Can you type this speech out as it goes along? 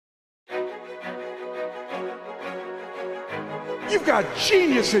You've got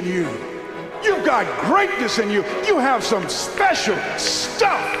genius in you. You've got greatness in you. You have some special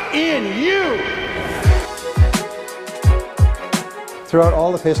stuff in you. Throughout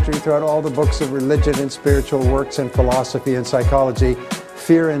all of history, throughout all the books of religion and spiritual works and philosophy and psychology,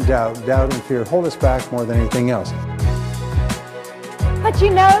 fear and doubt and fear hold us back more than anything else. But you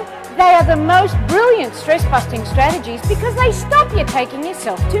know, they are the most brilliant stress-busting strategies because they stop you taking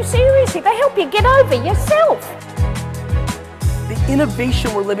yourself too seriously. They help you get over yourself. The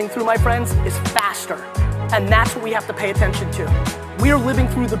innovation we're living through, my friends, is faster. And that's what we have to pay attention to. We are living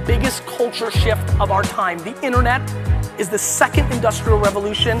through the biggest culture shift of our time. The internet is the second industrial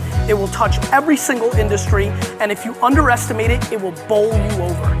revolution. It will touch every single industry, and if you underestimate it, it will bowl you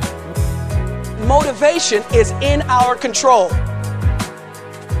over. Motivation is in our control.